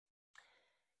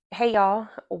Hey y'all,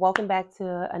 welcome back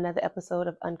to another episode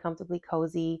of Uncomfortably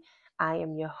Cozy. I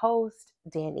am your host,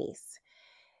 Danice.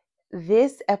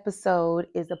 This episode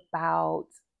is about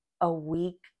a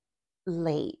week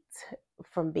late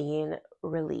from being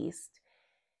released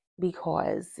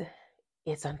because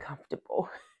it's uncomfortable.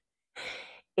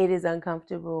 It is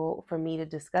uncomfortable for me to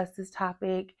discuss this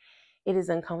topic. It is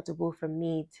uncomfortable for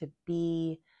me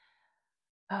to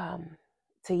um,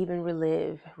 to even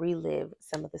relive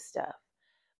some of the stuff,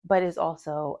 but it's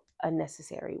also a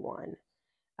necessary one.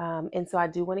 And so I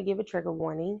do want to give a trigger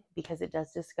warning because it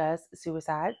does discuss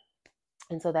suicide.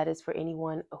 And so that is for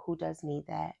anyone who does need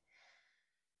that.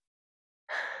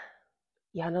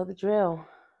 Y'all know the drill.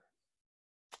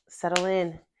 Settle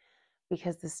in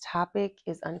because this topic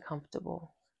is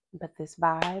uncomfortable, but this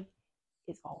vibe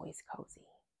is always cozy.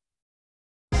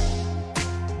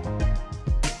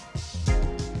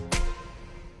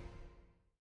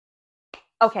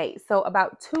 Okay, so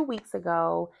about 2 weeks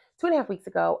ago, 2.5 weeks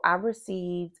ago, I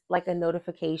received like a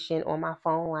notification on my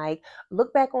phone, like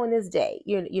look back on this day.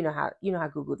 You know how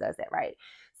Google does that, right?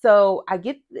 So I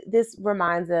get this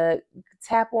reminder,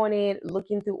 tap on it,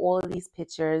 looking through all of these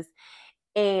pictures,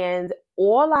 and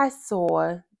all I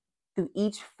saw through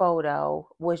each photo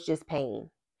was just pain.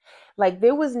 Like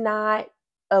there was not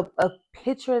a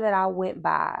picture that I went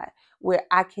by where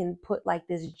I can put like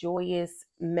this joyous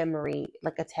memory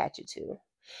like attach it to.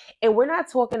 And we're not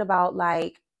talking about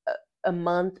like a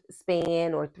month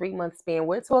span or 3 month span.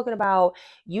 We're talking about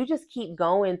you just keep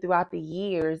going throughout the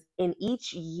years, and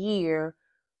each year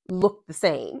look the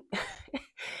same.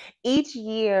 Each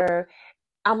year,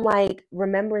 I'm like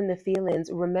remembering the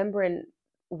feelings, remembering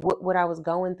what I was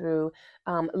going through,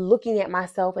 looking at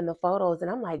myself in the photos, and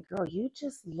I'm like, girl, you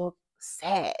just look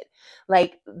sad.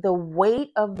 Like the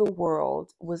weight of the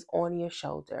world was on your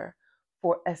shoulder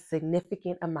for a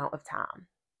significant amount of time.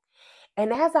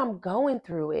 And as I'm going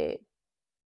through it,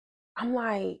 I'm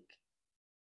like,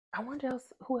 I wonder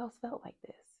who else felt like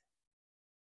this.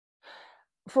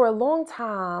 For a long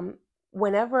time,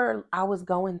 whenever I was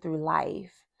going through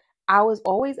life, I was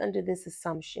always under this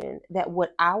assumption that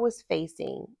what I was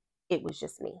facing, it was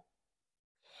just me.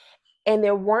 And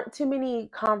there weren't too many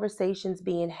conversations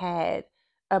being had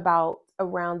about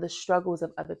around the struggles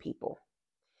of other people.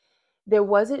 There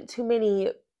wasn't too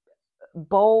many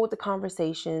bold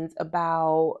conversations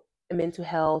about mental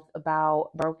health,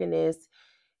 about brokenness,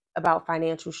 about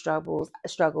financial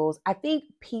struggles. I think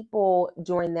people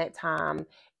during that time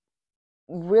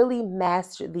really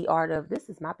mastered the art of this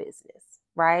is my business,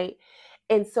 right?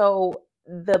 And so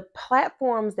the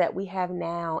platforms that we have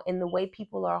now and the way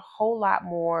people are a whole lot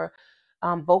more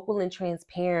vocal and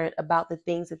transparent about the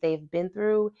things that they've been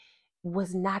through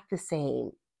was not the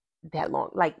same that long,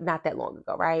 like not that long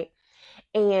ago, right?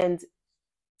 And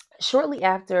shortly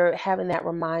after having that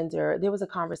reminder, there was a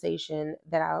conversation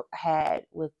that I had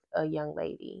with a young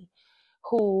lady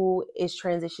who is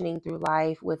transitioning through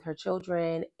life with her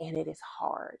children, and it is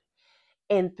hard.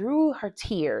 And through her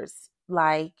tears,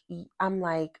 like, I'm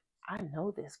like, I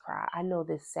know this cry. I know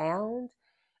this sound.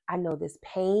 I know this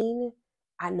pain.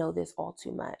 I know this all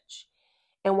too much.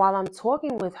 And while I'm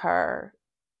talking with her,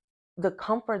 the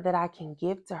comfort that I can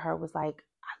give to her was like,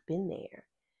 I've been there.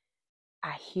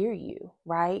 I hear you,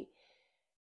 right?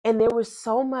 And there was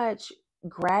so much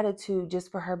gratitude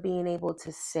just for her being able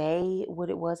to say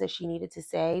what it was that she needed to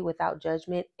say without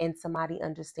judgment and somebody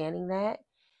understanding that.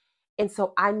 And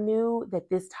so I knew that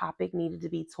this topic needed to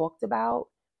be talked about,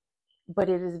 but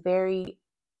it is very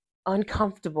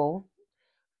uncomfortable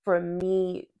for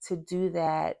me to do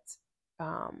that,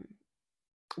 um,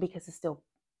 because it's still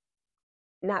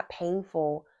not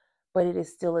painful, but it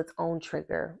is still its own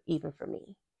trigger, even for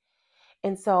me.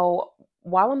 And so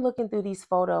while I'm looking through these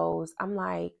photos, I'm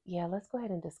like, yeah, let's go ahead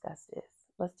and discuss this.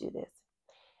 Let's do this.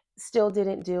 Still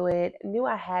didn't do it. Knew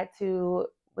I had to,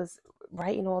 was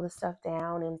writing all the stuff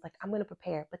down and was like, I'm going to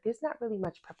prepare. But there's not really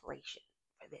much preparation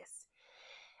for this.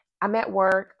 I'm at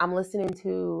work. I'm listening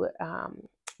to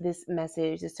this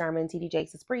message, this sermon TD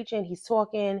Jakes is preaching. He's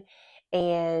talking,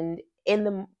 and in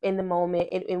the moment,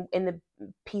 in the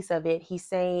piece of it,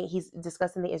 he's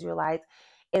discussing the Israelites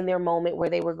in their moment where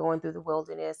they were going through the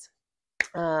wilderness.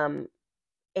 Um,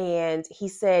 and he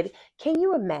said, "Can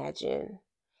you imagine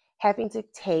having to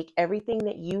take everything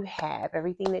that you have,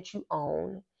 everything that you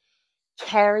own,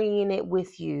 carrying it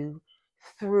with you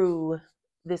through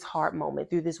this hard moment,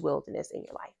 through this wilderness in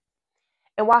your life?"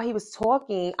 And while he was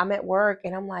talking, I'm at work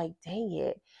and I'm like, dang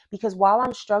it. Because while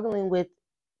I'm struggling with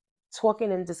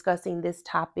talking and discussing this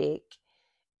topic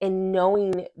and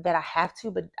knowing that I have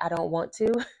to, but I don't want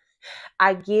to,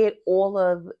 I get all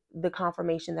of the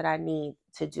confirmation that I need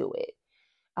to do it.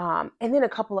 And then a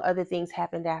couple of other things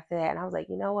happened after that. And I was like,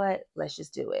 you know what? Let's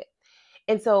just do it.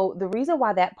 And so the reason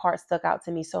why that part stuck out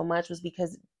to me so much was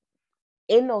because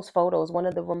in those photos, one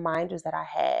of the reminders that I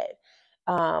had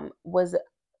was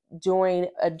during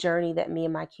a journey that me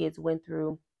and my kids went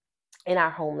through in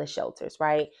our homeless shelters,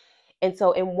 right? And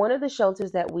so in one of the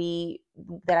shelters that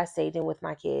I stayed in with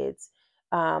my kids,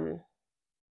 um,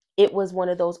 it was one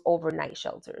of those overnight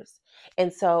shelters.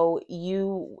 And so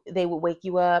they would wake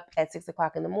you up at 6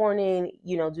 o'clock in the morning,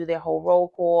 do their whole roll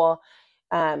call.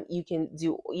 You can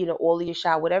do, all of your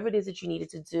shot, whatever it is that you needed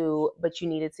to do, but you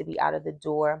needed to be out of the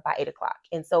door by 8 o'clock.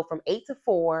 And so from 8 to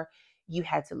 4, you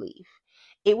had to leave.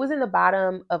 It was in the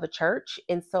bottom of a church.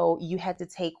 And so you had to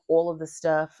take all of the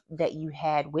stuff that you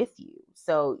had with you.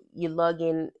 So you lug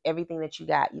in everything that you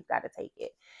got, you've got to take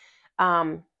it.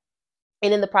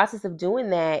 And in the process of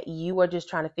doing that, you are just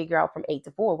trying to figure out from 8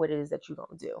 to 4 what it is that you're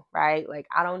going to do, right? Like,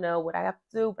 I don't know what I have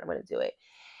to do, but I'm going to do it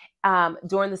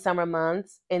during the summer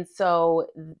months. And so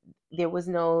there was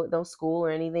no school or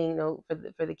anything,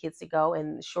 for the kids to go,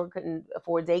 and Short couldn't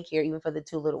afford daycare even for the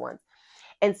two little ones.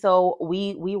 And so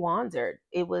we wandered.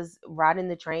 It was riding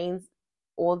the trains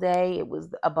all day. It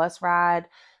was a bus ride.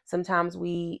 Sometimes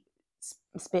we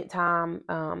spent time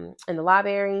in the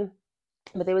library.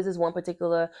 But there was this one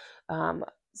particular um,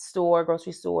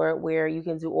 grocery store, where you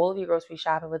can do all of your grocery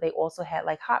shopping, but they also had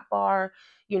like hot bar,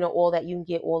 all that you can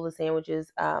get, all the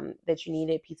sandwiches that you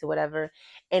needed, pizza, whatever.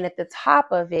 And at the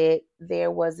top of it,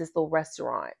 there was this little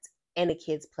restaurant and a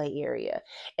kids play area.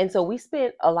 And so we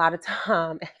spent a lot of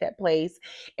time at that place.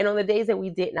 And on the days that we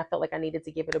didn't, I felt like I needed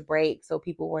to give it a break, so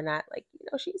people were not like,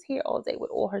 she's here all day with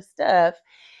all her stuff.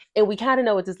 And we kind of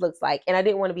know what this looks like. And I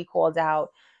didn't want to be called out.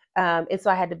 And so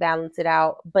I had to balance it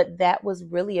out. But that was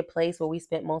really a place where we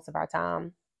spent most of our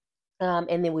time.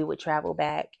 And then we would travel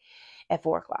back at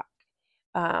 4 o'clock.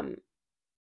 Um,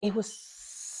 it was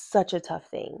such a tough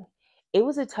thing. It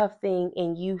was a tough thing.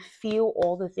 And you feel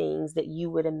all the things that you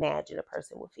would imagine a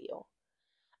person would feel.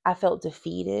 I felt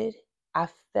defeated. I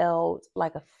felt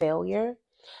like a failure.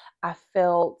 I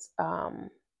felt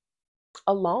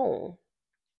alone.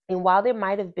 And while there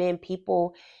might have been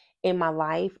people in my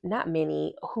life, not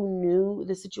many, who knew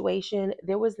the situation,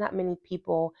 there was not many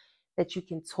people that you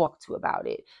can talk to about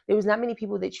it. There was not many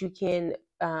people that you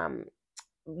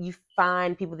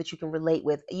find people that you can relate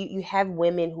with. You have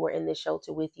women who are in the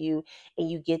shelter with you, and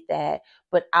you get that.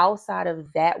 But outside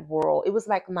of that world, it was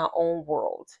like my own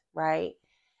world, right?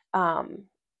 Um,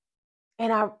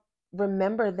 and I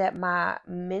remember that my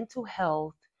mental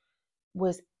health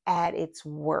was at its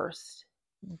worst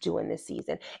during this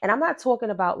season. And I'm not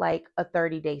talking about like a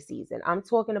 30-day season. I'm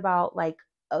talking about like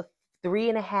a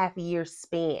 3.5 year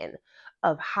span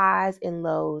of highs and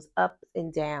lows, ups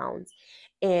and downs,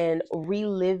 and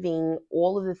reliving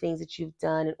all of the things that you've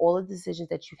done and all of the decisions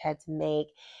that you've had to make.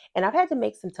 And I've had to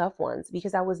make some tough ones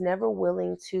because I was never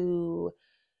willing to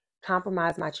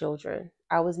compromise my children.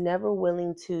 I was never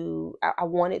willing to, I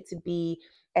wanted to be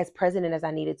as present as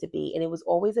I needed to be. And it was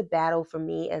always a battle for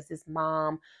me as this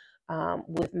mom,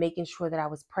 with making sure that I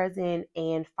was present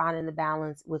and finding the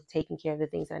balance with taking care of the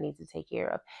things that I need to take care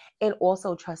of, and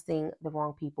also trusting the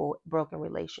wrong people, broken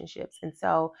relationships. And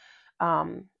so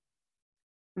um,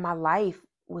 my life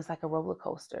was like a roller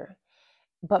coaster,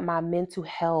 but my mental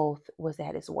health was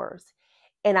at its worst.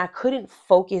 And I couldn't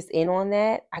focus in on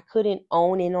that. I couldn't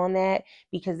own in on that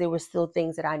because there were still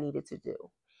things that I needed to do.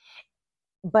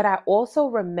 But I also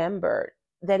remembered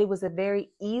that it was a very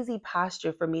easy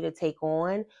posture for me to take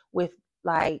on with,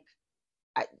 like,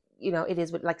 I, it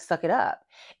is with, like, suck it up.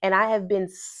 And I have been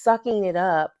sucking it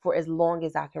up for as long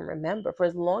as I can remember. For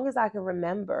as long as I can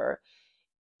remember,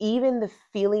 even the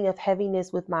feeling of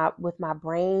heaviness with my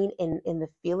brain, and the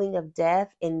feeling of death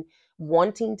and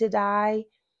wanting to die,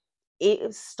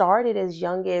 it started as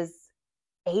young as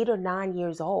 8 or 9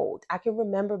 years old. I can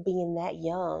remember being that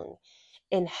young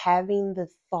and having the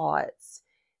thoughts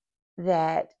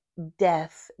that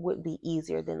death would be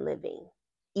easier than living,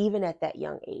 even at that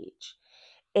young age,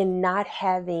 and not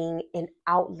having an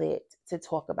outlet to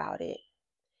talk about it.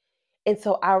 And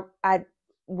so I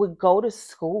would go to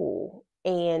school,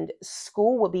 and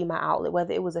school would be my outlet,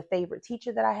 whether it was a favorite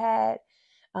teacher that I had.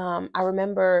 I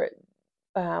remember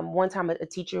one time a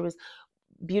teacher was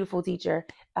beautiful teacher,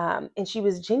 and she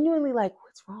was genuinely like,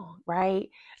 "What's wrong?" Right?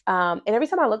 And every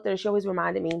time I looked at her, she always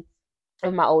reminded me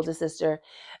of my older sister.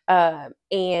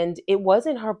 And it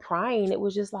wasn't her crying; it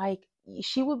was just like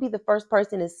she would be the first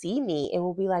person to see me and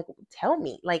would be like, "Tell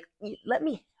me, like, let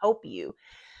me help you."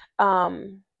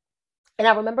 Um, and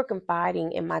I remember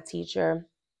confiding in my teacher,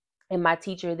 and my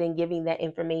teacher then giving that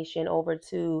information over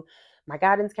to my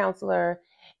guidance counselor.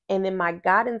 And then my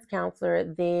guidance counselor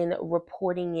then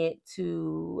reporting it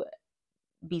to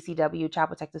BCW, Child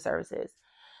Protective Services.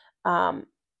 Um,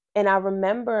 and I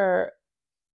remember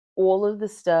all of the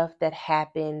stuff that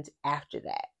happened after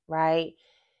that, right?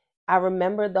 I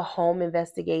remember the home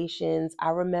investigations. I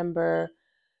remember,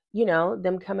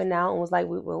 them coming out and was like,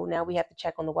 well, now we have to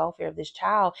check on the welfare of this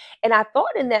child. And I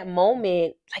thought in that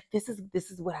moment, like, this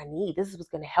is what I need. This is what's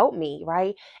going to help me,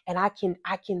 right? And I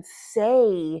can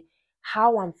say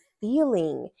how I'm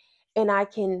feeling, and I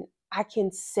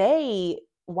can say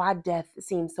why death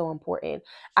seems so important.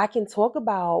 I can talk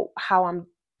about how I'm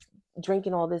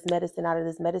drinking all this medicine out of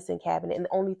this medicine cabinet, and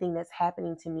the only thing that's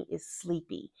happening to me is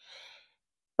sleepy.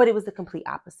 But it was the complete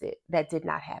opposite. That did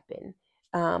not happen.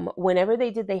 Whenever they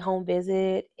did their home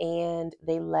visit and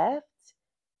they left,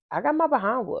 I got my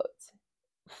behind whooped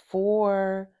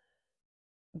for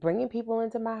bringing people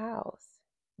into my house,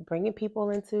 bringing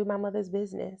people into my mother's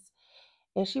business.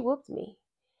 And she whooped me.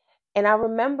 And I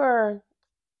remember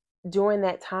during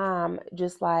that time,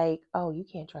 just like, oh, you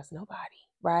can't trust nobody,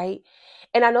 right?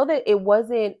 And I know that it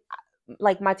wasn't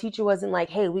like my teacher wasn't like,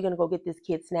 hey, we're going to go get this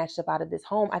kid snatched up out of this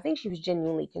home. I think she was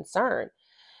genuinely concerned.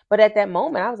 But at that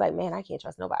moment, I was like, man, I can't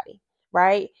trust nobody,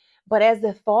 right? But as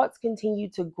the thoughts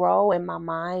continued to grow in my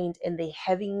mind and the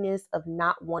heaviness of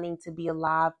not wanting to be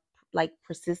alive, like,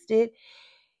 persisted,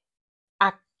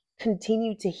 I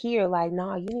continued to hear like,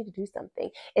 nah, you need to do something.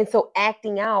 And so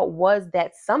acting out was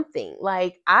that something.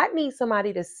 Like, I need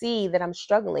somebody to see that I'm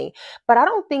struggling. But I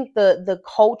don't think the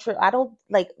culture, I don't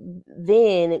like,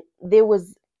 then there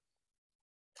was,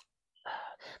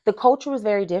 the culture was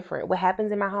very different. What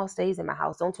happens in my house stays in my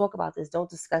house. Don't talk about this. Don't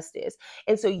discuss this.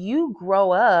 And so you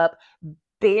grow up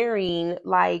bearing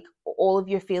like all of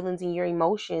your feelings and your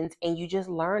emotions, and you just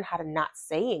learn how to not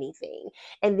say anything.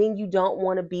 And then you don't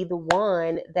want to be the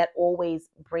one that always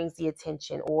brings the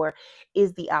attention or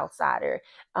is the outsider.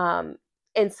 And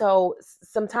so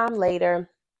sometime later,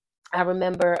 I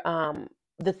remember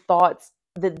the thoughts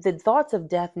of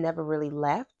death never really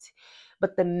left,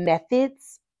 but the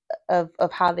methods of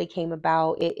how they came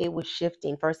about, it was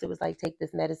shifting. First it was like, take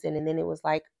this medicine, and then it was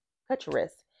like, cut your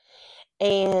wrist.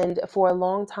 And for a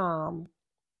long time,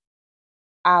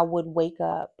 I would wake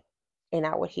up and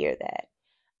I would hear that.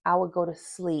 I would go to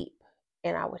sleep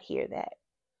and I would hear that.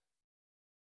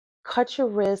 Cut your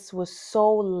wrist was so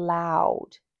loud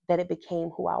that it became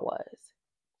who I was,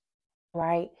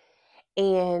 right?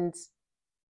 And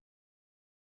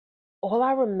all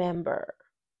I remember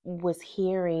was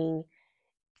hearing,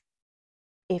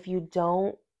 if you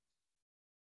don't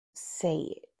say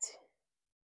it,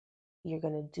 you're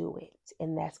going to do it,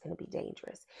 and that's going to be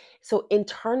dangerous. So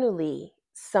internally,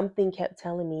 something kept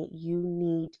telling me, you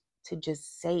need to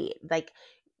just say it. Like,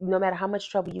 no matter how much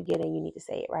trouble you get in, you need to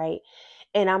say it, right?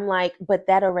 And I'm like, but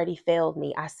that already failed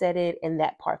me. I said it, and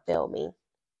that part failed me.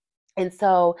 And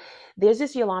so there's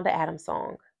this Yolanda Adams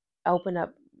song, Open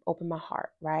Up, Open My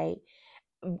Heart, right?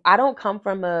 I don't come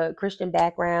from a Christian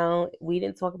background. We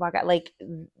didn't talk about God. Like,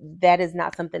 that is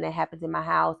not something that happens in my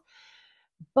house.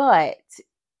 But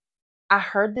I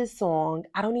heard this song.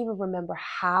 I don't even remember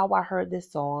how I heard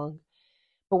this song.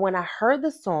 But when I heard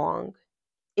the song,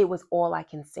 it was all I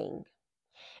can sing.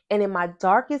 And in my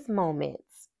darkest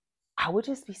moments, I would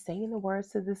just be singing the words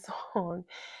to this song.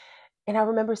 And I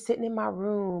remember sitting in my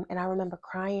room, and I remember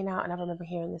crying out, and I remember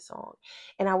hearing this song.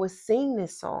 And I was singing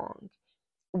this song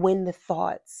when the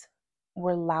thoughts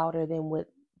were louder than what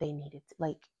they needed.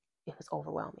 Like, it was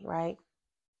overwhelming, right?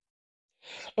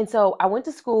 And so I went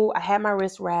to school, I had my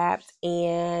wrist wrapped,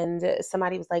 and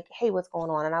somebody was like, hey, what's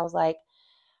going on? And I was like,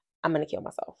 I'm going to kill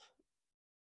myself.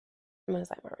 I'm going to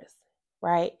slice my wrist,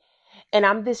 right? And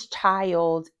I'm this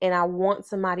child, and I want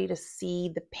somebody to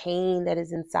see the pain that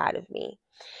is inside of me.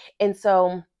 And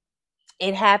so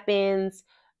it happens.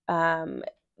 Um,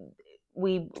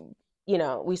 we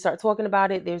we start talking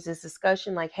about it. There's this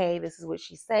discussion like, hey, this is what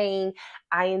she's saying.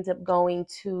 I end up going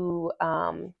to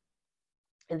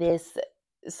this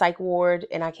psych ward,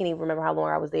 and I can't even remember how long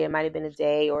I was there. It might have been a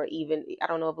day, or even, I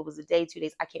don't know if it was a day, 2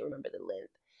 days. I can't remember the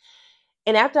length.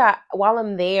 And while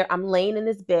I'm there, I'm laying in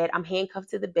this bed, I'm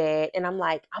handcuffed to the bed, and I'm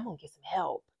like, I'm gonna get some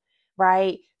help,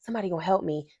 right? Somebody gonna help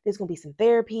me. There's gonna be some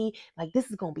therapy. Like, this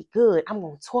is gonna be good. I'm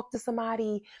gonna talk to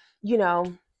somebody, you know.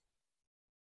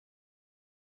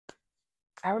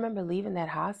 I remember leaving that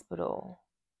hospital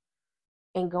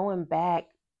and going back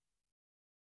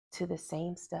to the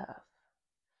same stuff.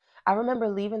 I remember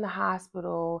leaving the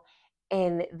hospital,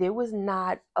 and there was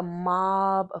not a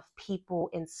mob of people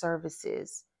in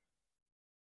services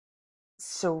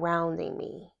surrounding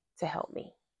me to help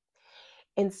me.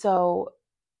 And so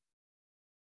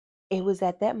it was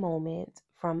at that moment,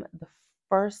 from the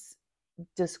first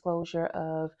disclosure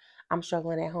of I'm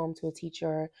struggling at home to a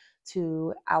teacher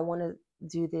to I want to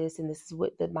do this and this is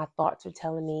what my thoughts are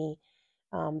telling me,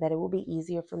 that it will be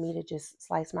easier for me to just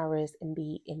slice my wrist and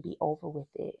be over with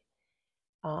it.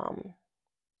 Um,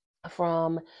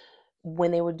 from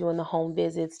when they were doing the home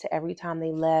visits to every time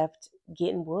they left,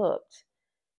 getting whooped,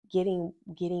 getting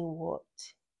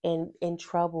whooped and in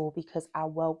trouble because I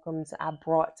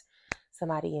brought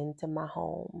somebody into my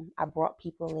home. I brought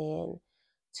people in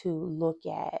to look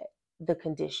at the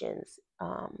conditions,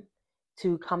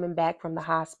 to coming back from the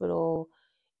hospital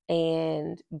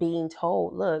and being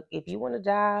told, look, if you want to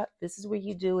die, this is where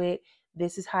you do it.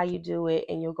 This is how you do it,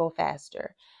 and you'll go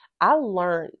faster. I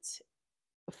learned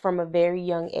from a very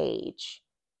young age,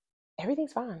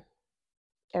 everything's fine.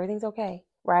 Everything's okay,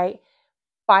 right?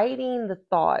 Fighting the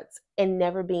thoughts and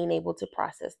never being able to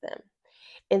process them.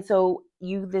 And so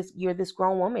you're this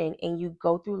grown woman and you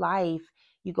go through life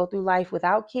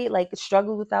without kid, like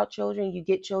struggle without children, you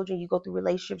get children, you go through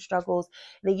relationship struggles,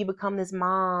 then you become this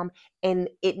mom and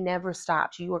it never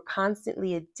stops. You are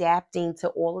constantly adapting to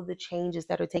all of the changes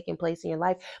that are taking place in your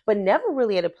life, but never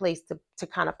really at a place to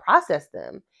kind of process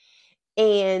them.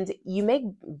 And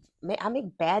I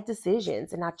make bad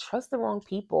decisions and I trust the wrong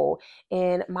people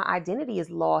and my identity is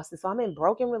lost, and so I'm in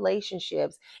broken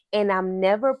relationships and I'm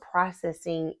never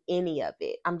processing any of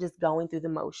it. I'm just going through the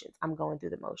motions. I'm going through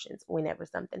the motions whenever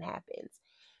something happens.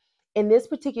 In this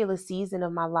particular season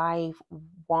of my life,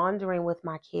 wandering with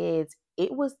my kids,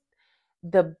 it was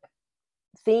the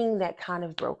thing that kind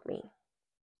of broke me.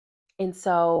 And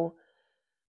so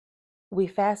we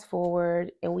fast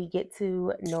forward and we get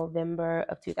to November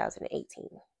of 2018.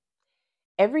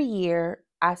 Every year,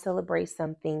 I celebrate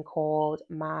something called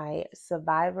my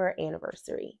Survivor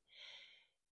Anniversary.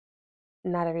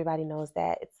 Not everybody knows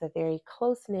that. It's a very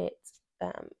close knit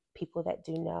people that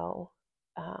do know.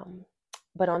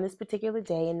 But on this particular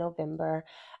day in November,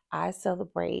 I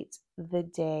celebrate the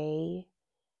day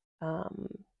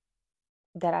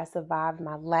that I survived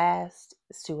my last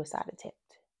suicide attempt.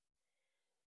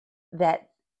 That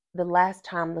the last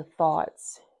time the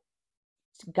thoughts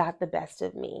got the best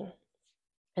of me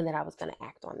and that I was going to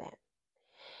act on that.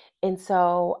 And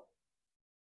so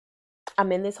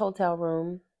I'm in this hotel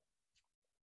room.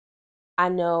 I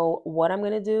know what I'm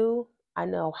going to do. I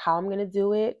know how I'm going to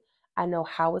do it. I know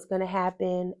how it's going to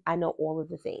happen. I know all of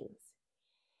the things.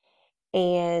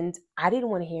 And I didn't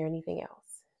want to hear anything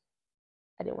else.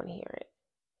 I didn't want to hear it.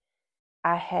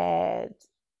 I had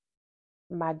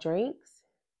my drinks.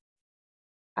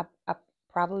 I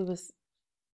probably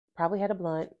had a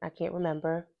blunt. I can't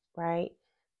remember, right?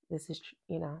 This is,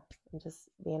 I'm just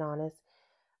being honest.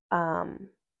 And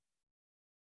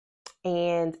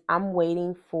I'm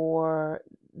waiting for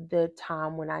the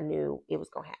time when I knew it was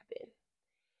going to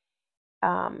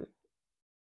happen.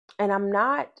 And I'm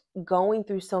not going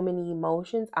through so many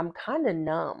emotions. I'm kind of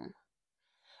numb.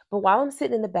 But while I'm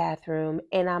sitting in the bathroom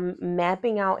and I'm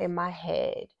mapping out in my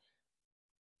head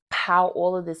how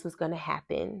all of this was going to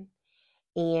happen,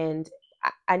 and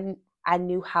I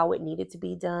knew how it needed to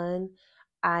be done.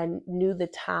 I knew the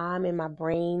time in my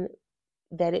brain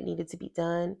that it needed to be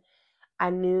done. I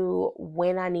knew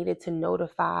when I needed to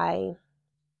notify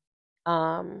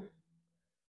the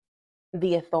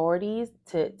authorities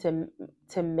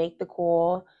to make the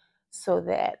call so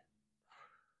that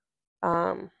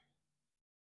um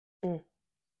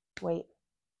wait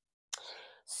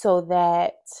so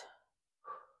that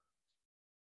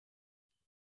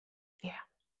yeah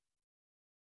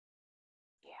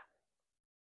yeah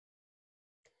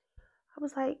I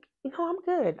was like, I'm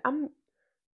good. I'm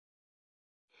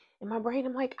in my brain,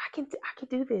 I'm like, I can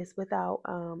do this without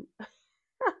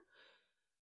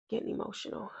getting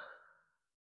emotional.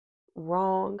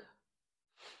 Wrong.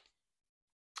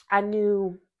 I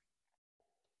knew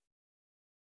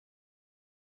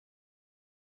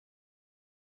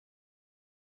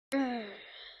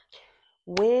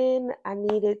when I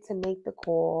needed to make the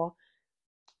call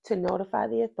to notify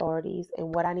the authorities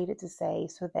and what I needed to say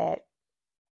so that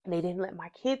they didn't let my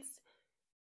kids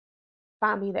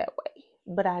find me that way.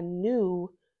 But I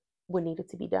knew what needed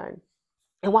to be done.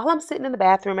 And while I'm sitting in the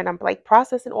bathroom and I'm like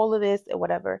processing all of this and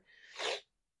whatever,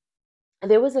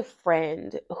 there was a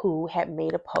friend who had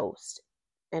made a post,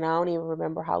 and I don't even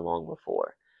remember how long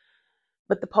before.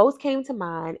 But the post came to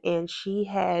mind, and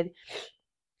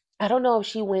I don't know if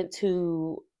she went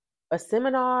to a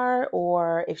seminar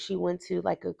or if she went to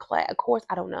like a course,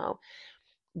 I don't know.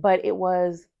 But it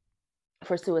was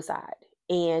for suicide.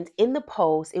 And in the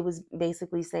post, it was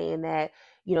basically saying that,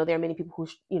 there are many people who,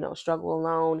 struggle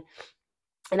alone.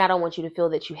 and I don't want you to feel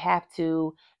that you have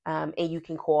to, and you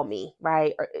can call me,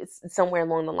 right? Or it's somewhere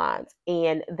along the lines.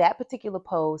 And that particular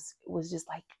post was just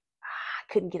like,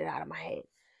 I couldn't get it out of my head.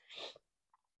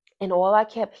 And all I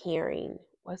kept hearing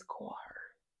was call her,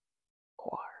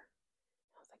 call her.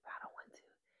 I was like, I don't want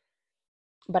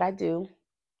to. But I do.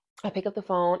 I pick up the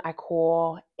phone, I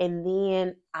call, and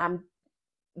then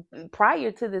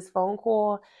prior to this phone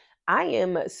call, I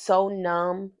am so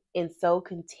numb and so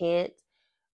content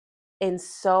and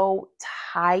so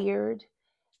tired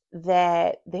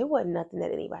that there wasn't nothing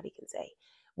that anybody can say.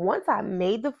 Once I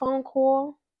made the phone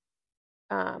call,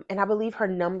 and I believe her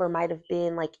number might have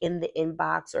been like in the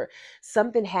inbox or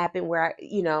something happened where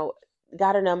I,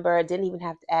 got a number, didn't even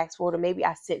have to ask for it, or maybe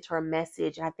I sent her a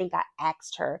message and I think I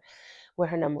asked her where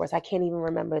her number was. I can't even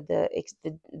remember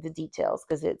the details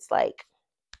because it's like,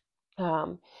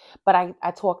 but I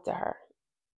talked to her,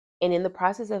 and in the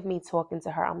process of me talking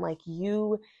to her, I'm like,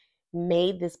 you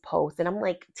made this post, and I'm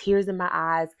like tears in my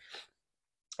eyes,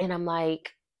 and I'm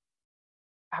like,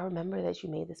 I remember that you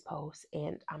made this post,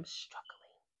 and I'm struggling.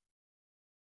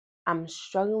 I'm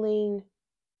struggling,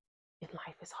 and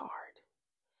life is hard.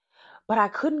 But I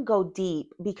couldn't go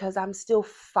deep because I'm still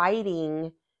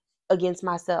fighting against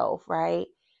myself, right?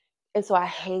 And so I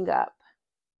hang up.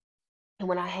 And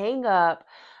when I hang up,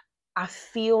 I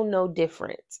feel no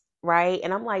different, right?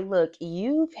 And I'm like, look,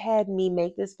 you've had me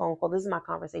make this phone call. This is my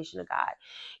conversation to God.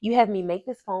 You have me make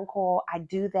this phone call. I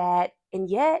do that. And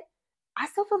yet I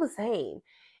still feel the same.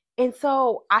 And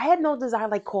so I had no desire,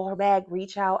 like call her back,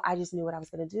 reach out. I just knew what I was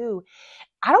going to do.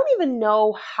 I don't even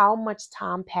know how much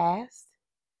time passed.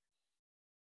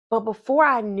 But before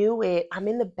I knew it, I'm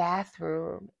in the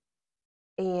bathroom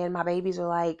and my babies are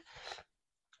like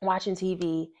watching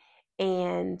TV,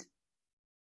 and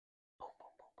boom,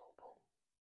 boom, boom, boom, boom.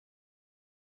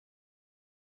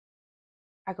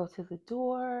 I go to the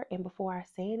door, and before I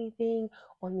say anything,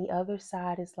 on the other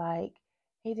side is like,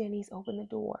 hey, Denise, open the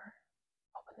door.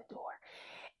 Open the door.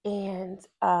 And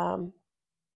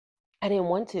I didn't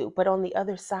want to, but on the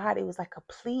other side, it was like a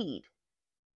plead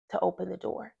to open the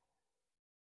door.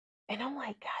 And I'm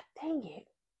like, God dang it.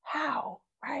 How?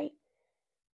 Right?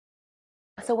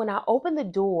 So when I opened the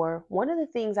door, one of the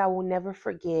things I will never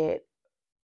forget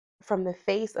from the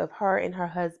face of her and her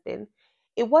husband,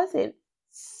 it wasn't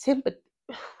sympathy,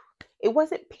 it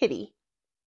wasn't pity,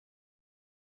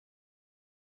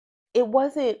 it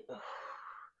wasn't,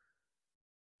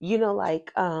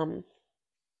 like all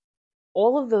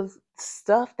of the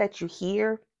stuff that you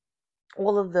hear,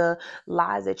 all of the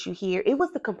lies that you hear, it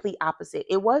was the complete opposite.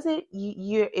 It wasn't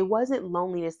it wasn't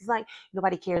loneliness. It's like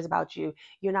nobody cares about you,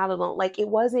 you're not alone. Like it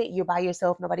wasn't you're by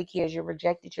yourself, nobody cares, you're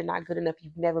rejected, you're not good enough,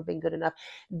 you've never been good enough.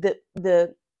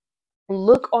 The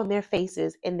look on their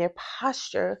faces and their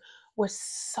posture was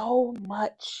so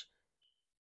much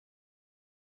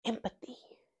empathy.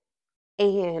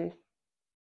 And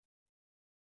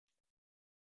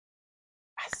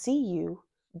I see you,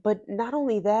 but not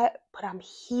only that, but I'm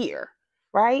here,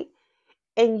 right?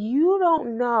 And you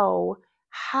don't know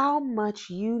how much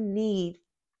you need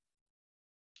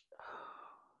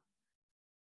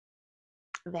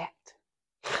that.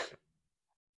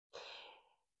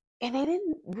 And they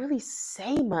didn't really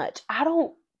say much.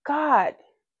 God,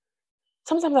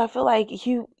 sometimes I feel like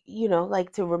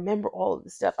like to remember all of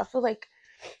the stuff. I feel like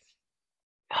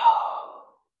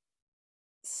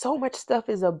so much stuff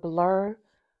is a blur,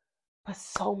 but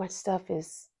so much stuff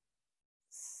is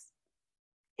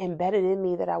embedded in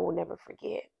me that I will never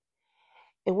forget.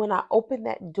 And when I opened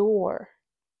that door,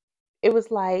 it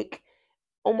was like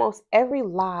almost every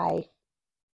lie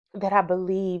that I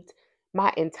believed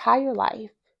my entire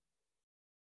life,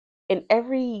 and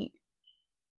every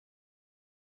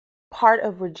part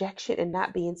of rejection and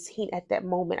not being seen at that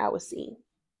moment, I was seen.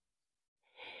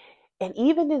 And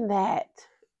even in that,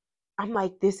 I'm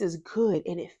like, this is good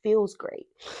and it feels great.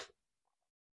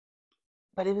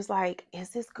 But it was like, is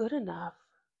this good enough?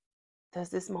 Does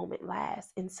this moment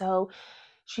last? And so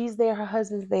she's there, her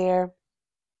husband's there,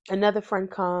 another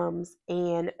friend comes,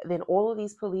 and then all of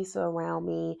these police are around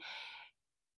me.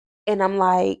 And I'm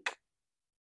like,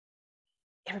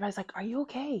 everybody's like, are you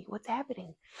okay? What's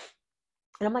happening?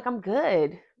 And I'm like, I'm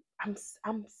good. I'm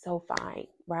so fine,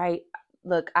 right?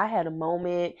 Look, I had a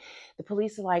moment. The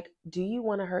police are like, do you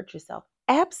want to hurt yourself?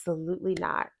 Absolutely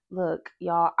not. Look,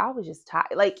 y'all, I was just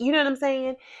tired. Like, you know what I'm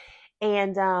saying?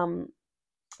 And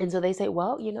so they say,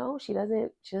 well, she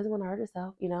doesn't want to hurt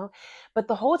herself. But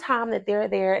the whole time that they're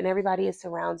there and everybody is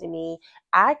surrounding me,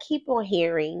 I keep on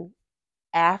hearing,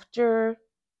 after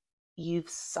you've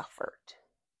suffered.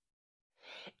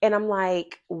 And I'm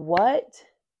like, what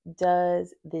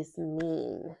does this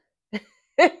mean?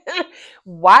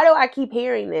 Why do I keep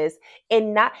hearing this?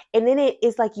 And then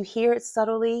it's like you hear it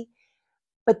subtly,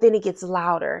 but then it gets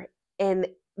louder. And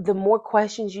the more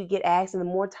questions you get asked and the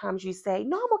more times you say,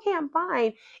 no, I'm okay, I'm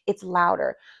fine, it's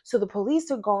louder. So the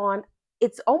police are gone.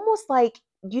 It's almost like,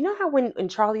 you know how when in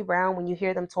Charlie Brown, when you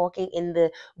hear them talking and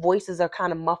the voices are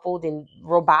kind of muffled and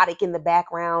robotic in the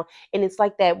background, and it's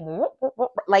like that,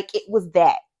 like it was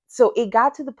that. So it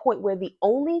got to the point where the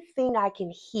only thing I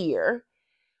can hear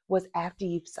was after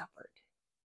you've suffered.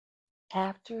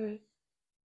 After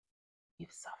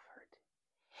you've suffered.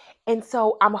 And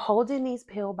so I'm holding these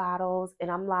pill bottles and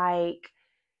I'm like,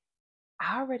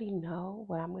 I already know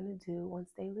what I'm going to do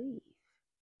once they leave.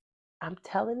 I'm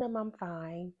telling them I'm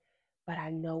fine, but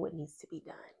I know what needs to be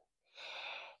done.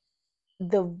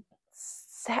 The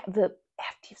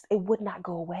it would not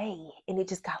go away, and it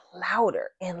just got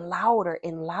louder and louder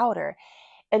and louder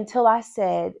until I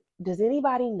said, does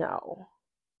anybody know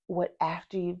what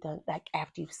after you've done, like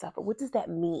after you've suffered, what does that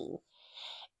mean?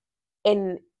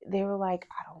 And they were like,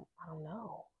 I don't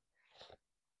know.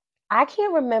 I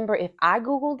can't remember if I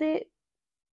Googled it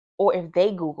or if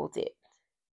they Googled it.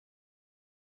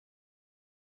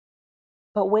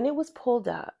 But when it was pulled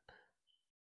up,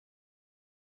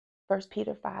 1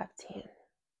 Peter 5:10,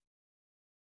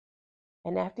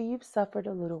 and after you've suffered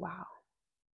a little while,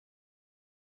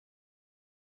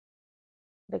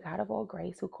 the God of all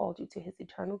grace who called you to his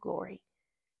eternal glory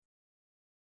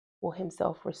will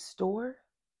himself restore,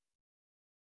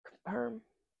 confirm,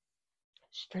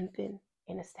 strengthen,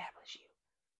 and establish you.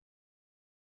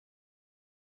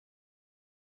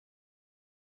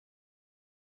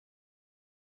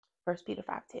 First Peter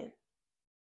 5:10.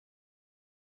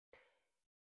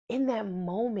 In that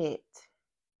moment,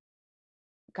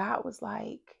 God was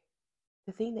like,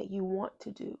 the thing that you want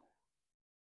to do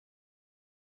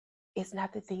is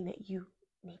not the thing that you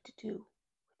need to do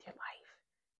with your life.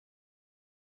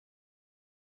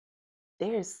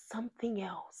 There is something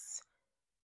else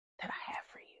that I have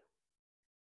for you.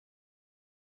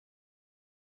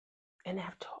 And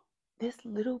after this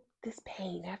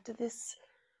pain, after this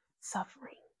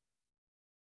suffering,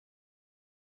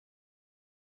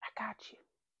 I got you.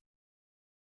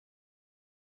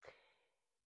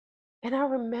 And I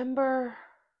remember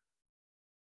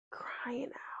crying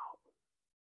out,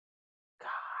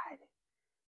 God,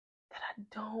 that I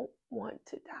don't want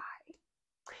to die.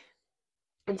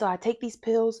 And so I take these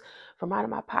pills from out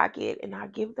of my pocket and I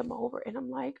give them over. And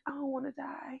I'm like, I don't want to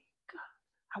die.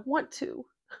 God, I want to,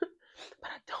 but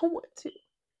I don't want to.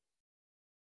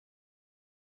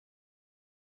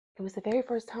 It was the very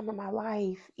first time in my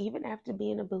life, even after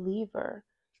being a believer,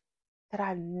 that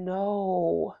I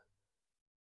know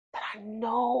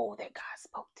that God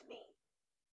spoke to me.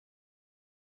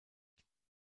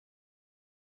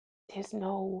 There's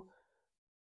no,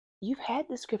 you've had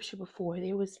the scripture before.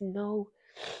 There was no,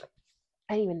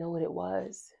 I didn't even know what it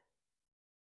was.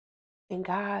 And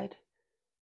God,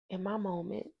 in my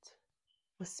moment,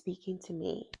 was speaking to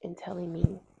me and telling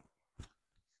me,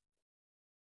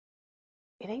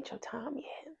 it ain't your time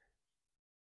yet.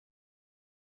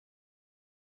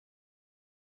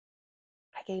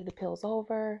 I gave the pills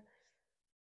over.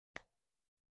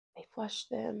 They flushed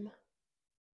them.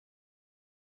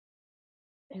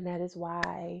 And that is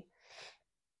why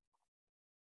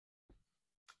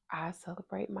I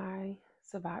celebrate my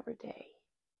Survivor Day.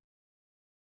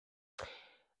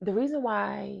 The reason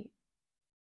why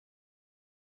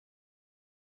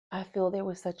I feel there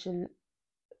was such a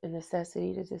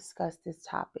necessity to discuss this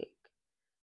topic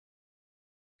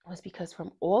was because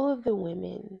from all of the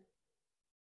women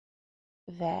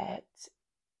that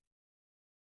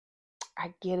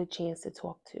I get a chance to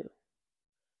talk to,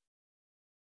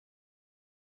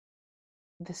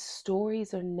 the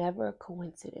stories are never a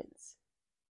coincidence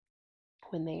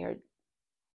when they are,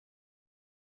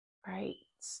 right,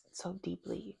 so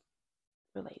deeply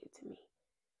related to me.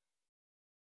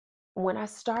 When I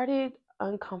started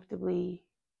Uncomfortably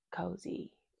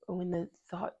Cozy, when the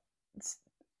thought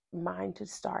mind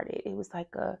just started, it was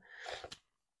like a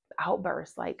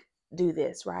outburst, like, do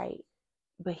this, right?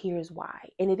 But here's why.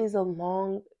 And it is a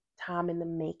long time in the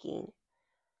making,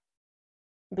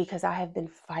 because I have been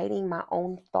fighting my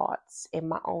own thoughts and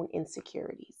my own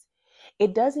insecurities.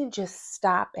 It doesn't just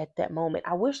stop at that moment.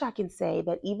 I wish I can say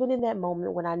that even in that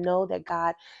moment when I know that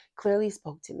God clearly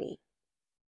spoke to me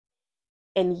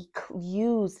and he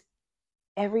used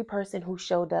every person who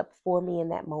showed up for me in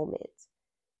that moment,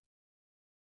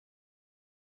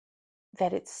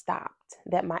 that it stopped,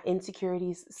 that my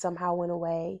insecurities somehow went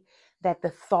away, that the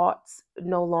thoughts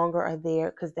no longer are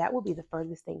there, because that would be the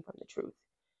furthest thing from the truth.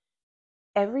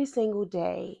 Every single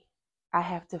day, I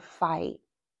have to fight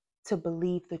to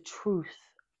believe the truth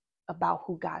about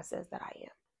who God says that I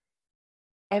am.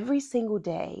 Every single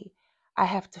day, I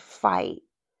have to fight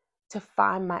to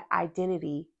find my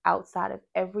identity outside of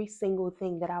every single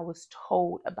thing that I was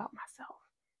told about myself.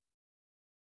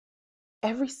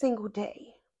 Every single day,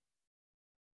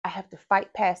 I have to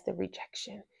fight past the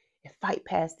rejection and fight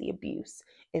past the abuse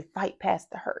and fight past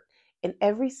the hurt. And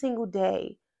every single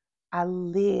day, I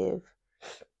live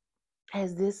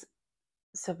as this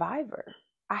survivor.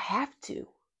 I have to.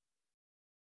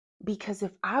 Because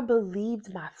if I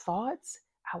believed my thoughts,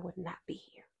 I would not be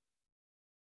here.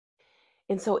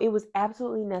 And so it was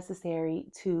absolutely necessary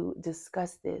to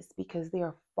discuss this because there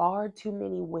are far too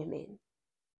many women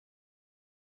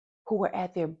who are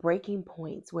at their breaking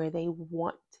points where they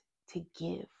want to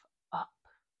give up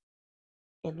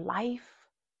in life,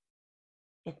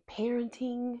 in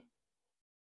parenting,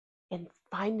 and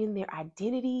finding their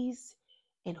identities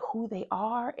and who they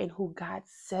are and who God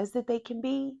says that they can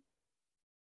be.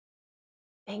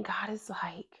 And God is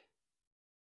like,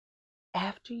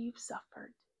 after you've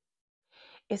suffered,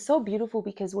 it's so beautiful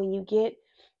because when you get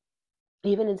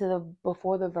even into the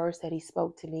before the verse that he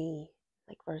spoke to me,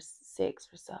 like verse 6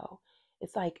 or so,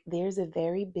 it's like there's a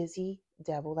very busy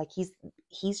devil, like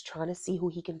he's trying to see who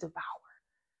he can devour,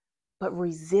 but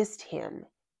resist him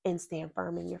and stand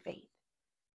firm in your faith.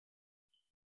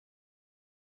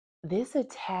 This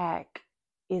attack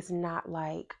is not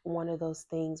like one of those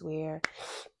things where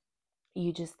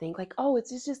you just think like, oh,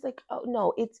 it's just like, oh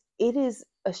no, it is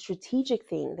a strategic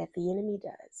thing that the enemy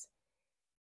does.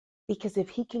 Because if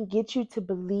he can get you to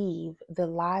believe the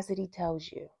lies that he tells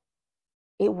you,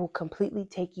 it will completely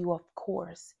take you off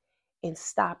course and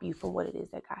stop you from what it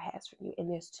is that God has for you. And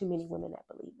there's too many women that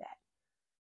believe that.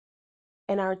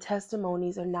 And our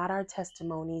testimonies are not our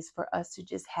testimonies for us to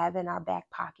just have in our back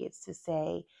pockets to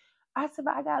say, I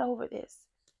got over this.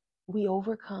 We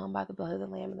overcome by the blood of the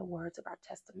Lamb and the words of our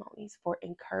testimonies for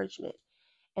encouragement.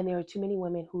 And there are too many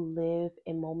women who live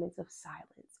in moments of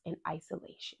silence and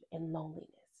isolation and loneliness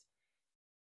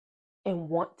and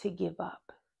want to give up.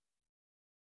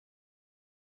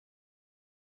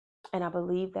 And I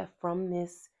believe that from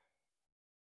this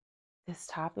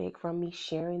topic, from me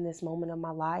sharing this moment of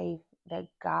my life, that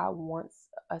God wants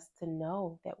us to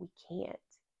know that we can't.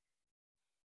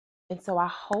 And so I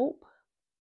hope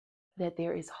that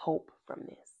there is hope from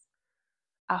this.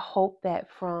 I hope that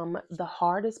from the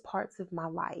hardest parts of my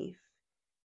life,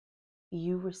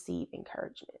 you receive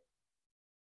encouragement.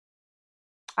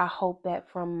 I hope that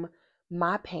from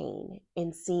my pain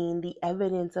and seeing the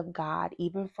evidence of God,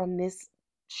 even from this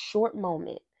short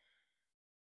moment,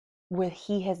 where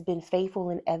he has been faithful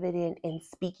and evident in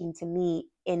speaking to me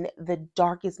in the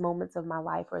darkest moments of my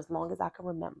life, or as long as I can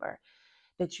remember,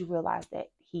 that you realize that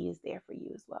he is there for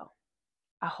you as well.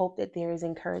 I hope that there is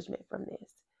encouragement from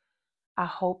this. I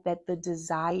hope that the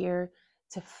desire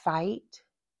to fight,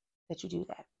 that you do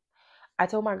that. I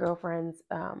told my girlfriends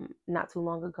not too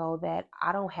long ago that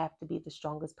I don't have to be the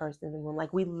strongest person in the room.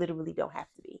 Like, we literally don't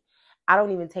have to be. I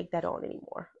don't even take that on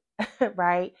anymore,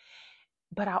 right?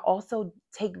 But I also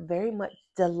take very much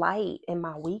delight in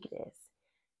my weakness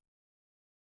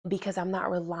because I'm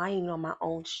not relying on my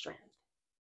own strength.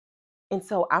 And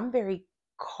so I'm very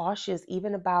cautious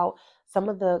even about some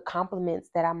of the compliments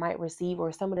that I might receive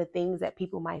or some of the things that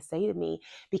people might say to me,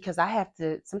 because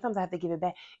sometimes I have to give it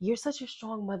back. You're such a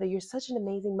strong mother. You're such an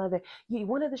amazing mother. You're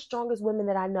one of the strongest women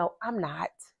that I know. I'm not.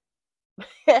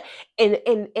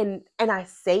 and I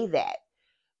say that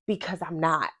because I'm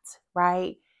not,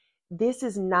 right? This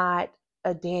is not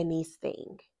a Danny's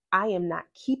thing. I am not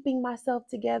keeping myself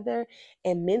together,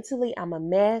 and mentally I'm a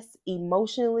mess.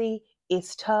 Emotionally,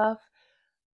 it's tough,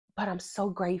 but I'm so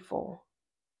grateful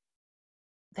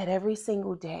that every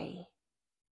single day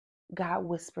God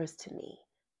whispers to me,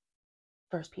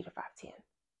 1 Peter 5:10.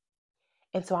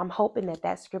 And so I'm hoping that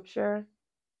that scripture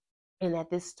and that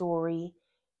this story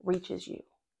reaches you,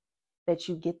 that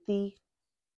you get the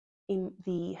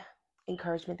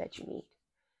encouragement that you need,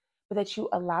 but that you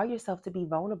allow yourself to be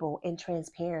vulnerable and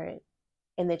transparent,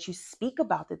 and that you speak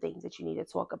about the things that you need to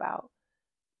talk about.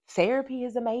 Therapy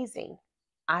is amazing.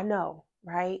 I know,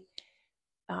 right?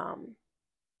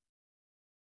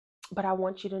 But I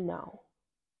want you to know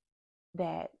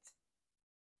that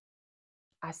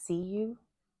I see you,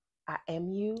 I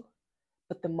am you,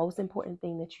 but the most important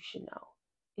thing that you should know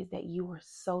is that you are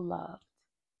so loved,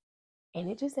 and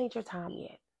it just ain't your time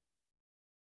yet.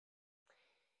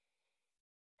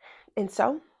 And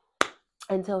so,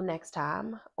 until next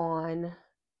time on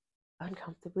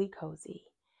Uncomfortably Cozy,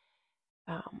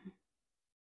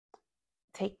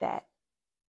 take that,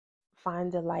 find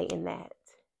delight in that,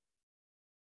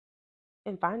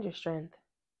 and find your strength.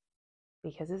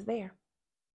 because it's there.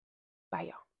 Bye,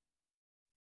 y'all.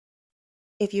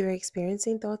 If you're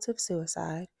experiencing thoughts of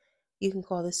suicide, you can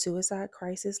call the Suicide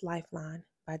Crisis Lifeline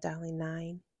by dialing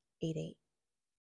 988.